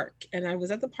a park, and I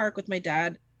was at the park with my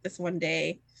dad this one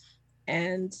day,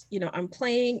 and I'm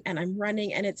playing and I'm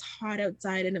running, and it's hot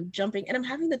outside, and I'm jumping, and I'm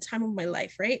having the time of my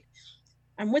life, right?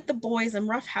 I'm with the boys. I'm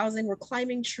roughhousing. We're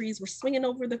climbing trees. We're swinging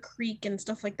over the creek and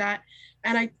stuff like that.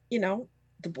 And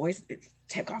the boys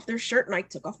take off their shirt, and I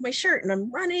took off my shirt, and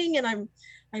I'm running, and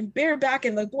I'm bareback,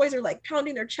 and the boys are like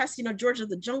pounding their chest. George of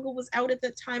the Jungle was out at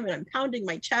that time, and I'm pounding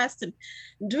my chest and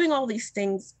doing all these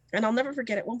things. And I'll never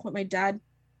forget, at one point, my dad,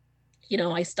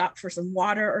 I stopped for some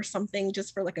water or something,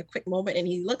 just for like a quick moment. And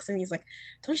he looks and he's like,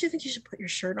 don't you think you should put your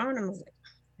shirt on? And I was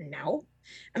like, no.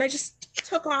 And I just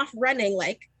took off running,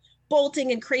 like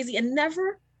bolting and crazy, and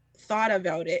never thought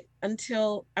about it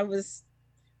until I was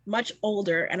much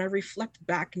older. And I reflect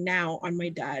back now on my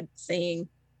dad saying,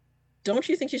 don't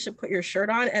you think you should put your shirt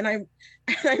on? And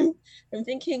I'm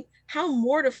thinking how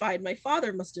mortified my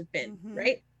father must have been,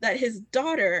 right? That his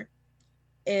daughter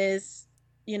is,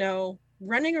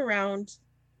 running around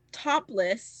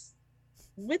topless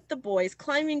with the boys,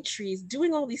 climbing trees,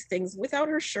 doing all these things without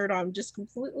her shirt on, just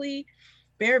completely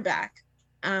bareback,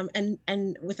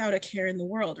 and without a care in the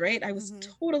world, right? I was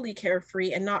totally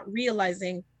carefree and not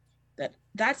realizing that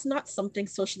that's not something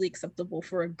socially acceptable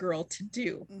for a girl to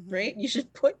do, right? You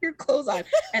should put your clothes on.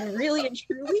 And really and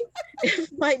truly, if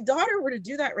my daughter were to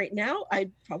do that right now,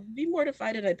 I'd probably be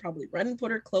mortified, and I'd probably run and put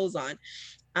her clothes on.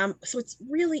 So it's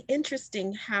really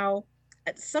interesting how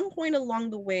at some point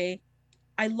along the way,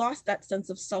 I lost that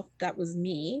sense of self that was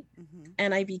me,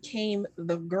 and I became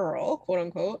the girl, quote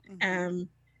unquote. And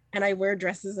I wear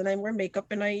dresses, and I wear makeup,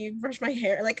 and I brush my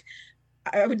hair. Like,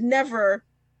 I would never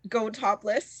go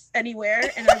topless anywhere,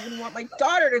 and I wouldn't want my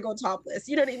daughter to go topless.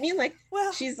 You know what I mean? Like,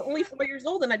 well, she's only 4 years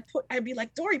old, and I'd be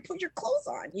like, Dory, put your clothes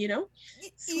on,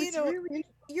 So really...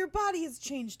 your body has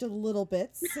changed a little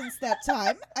bit since that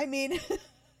time. I mean,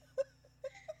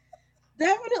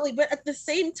 definitely, but at the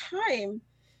same time,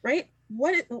 right?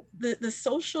 The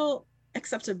social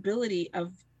acceptability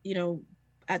of,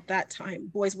 at that time,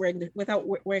 boys without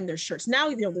wearing their shirts. Now,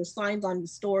 there's signs on the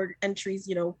store entries,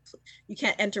 you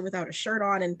can't enter without a shirt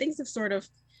on, and things have sort of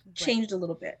changed a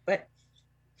little bit. But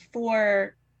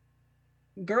for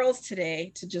girls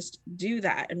today to just do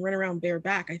that and run around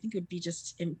bareback, I think it would be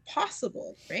just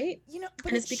impossible, right? But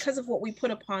and it's because of what we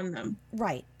put upon them.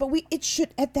 Right. But it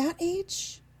should, at that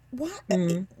age, what?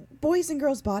 Boys and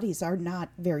girls' bodies are not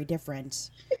very different.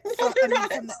 No, they're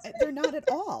not. They're not at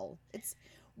all.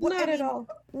 Not at all.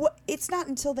 It's not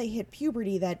until they hit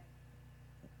puberty that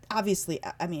obviously,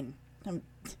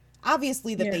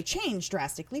 obviously that they change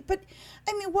drastically, but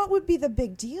I mean, what would be the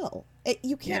big deal?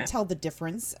 You can't tell the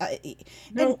difference.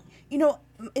 No. And,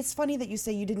 it's funny that you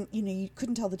say you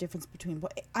couldn't tell the difference between,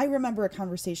 I remember a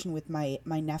conversation with my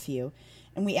nephew,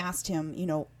 and we asked him,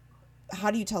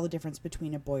 how do you tell the difference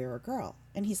between a boy or a girl?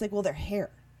 And he's like, well, their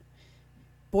hair.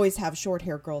 Boys have short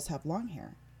hair, girls have long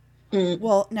hair.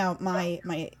 Well, now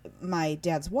my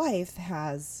dad's wife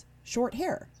has short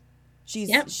hair.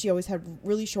 She always had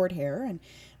really short hair, and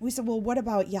we said, well, what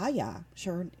about Yaya?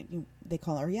 Sure, they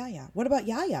call her Yaya. What about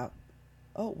Yaya?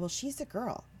 Oh, well, she's a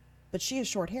girl, but she has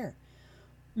short hair.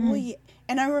 Well,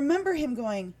 and I remember him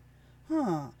going,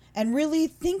 and really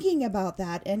thinking about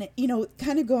that, and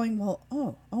kind of going, well,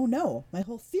 oh no, my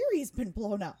whole theory's been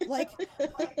blown up. Like now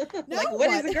like, what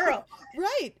is a girl?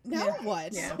 Right, now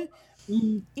what? Yeah.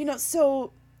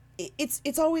 So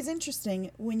it's always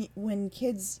interesting when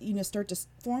kids start to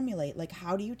formulate, like,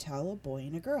 how do you tell a boy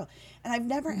and a girl? And I've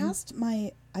never asked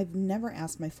my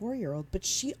 4-year-old, but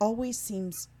she always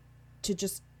seems to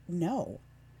just know.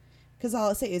 Because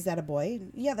I'll say, is that a boy?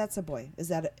 Yeah, that's a boy. Is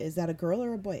that a girl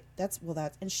or a boy?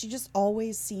 And she just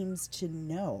always seems to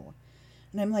know.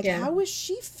 And I'm like, how is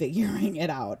she figuring it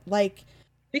out? Like,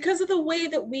 because of the way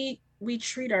that we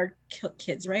treat our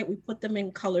kids, right? We put them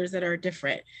in colors that are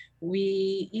different.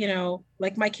 We,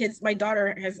 like my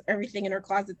daughter has everything in her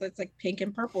closet that's like pink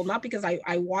and purple, not because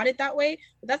I want it that way,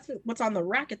 but that's what's on the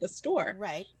rack at the store.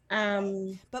 Right.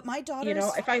 But my daughter's,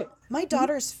 my mm-hmm.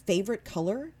 daughter's favorite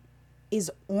color is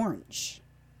orange.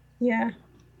 Yeah.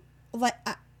 Like,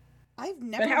 I've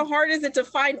never. But how hard is it to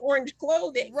find orange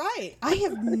clothing? Right. I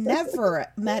have never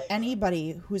met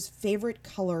anybody whose favorite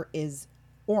color is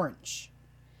orange.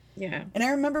 Yeah. And I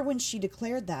remember when she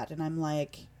declared that, and I'm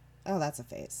like, oh, that's a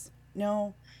phase.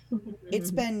 No,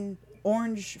 it's been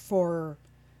orange from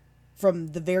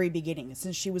the very beginning.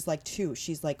 Since she was like 2,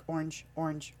 she's like orange,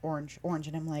 orange, orange, orange.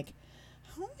 And I'm like,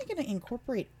 how am I going to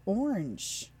incorporate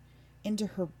orange into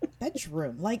her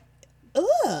bedroom? Like,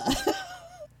 ugh.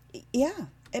 Yeah.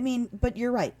 I mean, but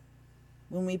you're right.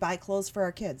 When we buy clothes for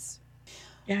our kids.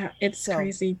 Yeah, it's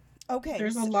crazy. Okay.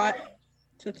 There's a lot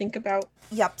to think about.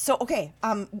 Yep. So, okay.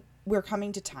 We're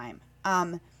coming to time.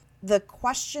 The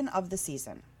question of the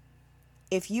season.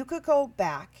 If you could go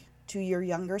back to your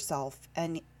younger self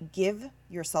and give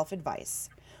yourself advice,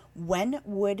 when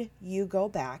would you go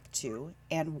back to,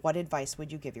 and what advice would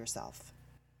you give yourself?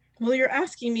 Well, you're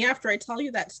asking me after I tell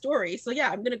you that story. So yeah,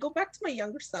 I'm going to go back to my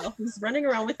younger self who's running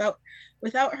around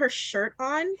without her shirt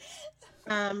on,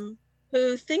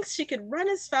 who thinks she could run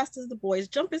as fast as the boys,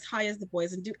 jump as high as the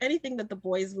boys, and do anything that the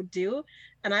boys would do.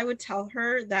 And I would tell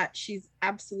her that she's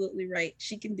absolutely right.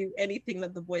 She can do anything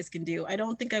that the boys can do. I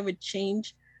don't think I would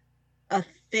change a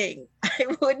thing. I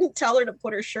wouldn't tell her to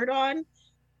put her shirt on.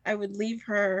 I would leave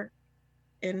her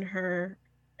in her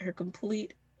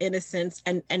complete innocence,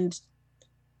 and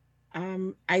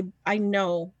I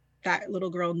know that little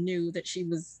girl knew that she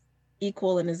was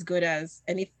equal and as good as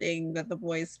anything that the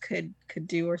boys could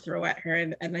do or throw at her,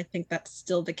 and I think that's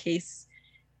still the case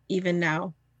even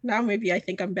now. Now maybe I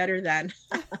think I'm better than.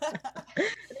 I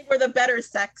think we're the better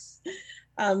sex.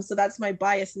 So that's my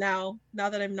bias now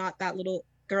that I'm not that little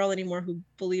girl anymore who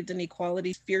believed in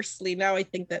equality fiercely. Now I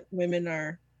think that women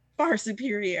are far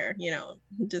superior,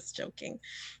 just joking.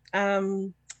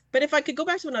 But if I could go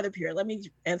back to another period, let me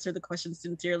answer the question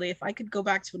sincerely. If I could go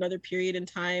back to another period in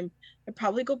time, I'd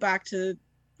probably go back to,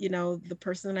 the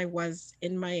person I was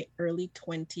in my early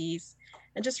 20s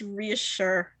and just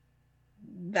reassure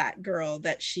that girl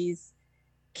that she's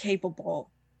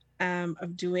capable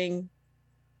of doing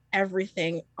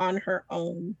everything on her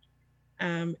own,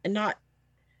 and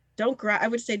I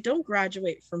would say don't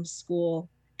graduate from school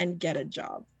and get a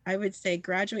job. I would say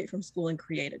graduate from school and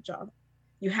create a job.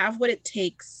 You have what it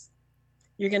takes.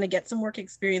 You're going to get some work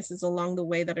experiences along the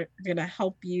way that are going to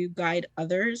help you guide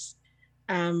others.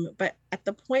 But at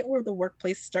the point where the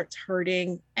workplace starts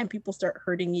hurting and people start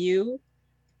hurting you,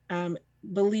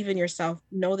 believe in yourself.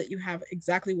 Know that you have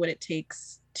exactly what it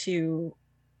takes to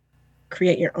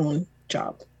create your own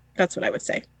job. That's what I would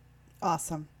say.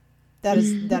 Awesome. That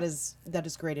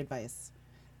is great advice.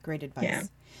 Great advice. Yeah.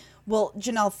 Well,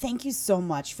 Janelle, thank you so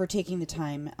much for taking the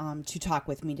time to talk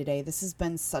with me today. This has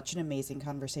been such an amazing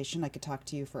conversation. I could talk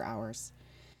to you for hours.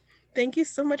 Thank you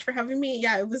so much for having me.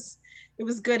 Yeah, it was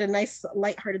good. A nice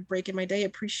lighthearted break in my day. I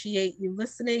appreciate you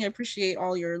listening. I appreciate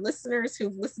all your listeners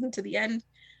who've listened to the end.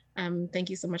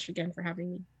 Thank you so much again for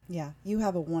having me. Yeah, you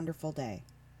have a wonderful day.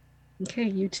 Okay,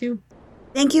 you too.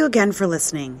 Thank you again for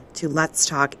listening to Let's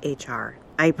Talk HR.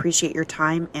 I appreciate your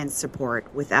time and support.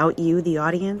 Without you, the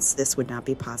audience, this would not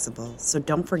be possible. So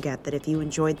don't forget that if you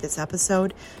enjoyed this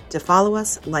episode, to follow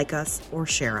us, like us, or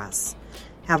share us.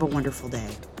 Have a wonderful day.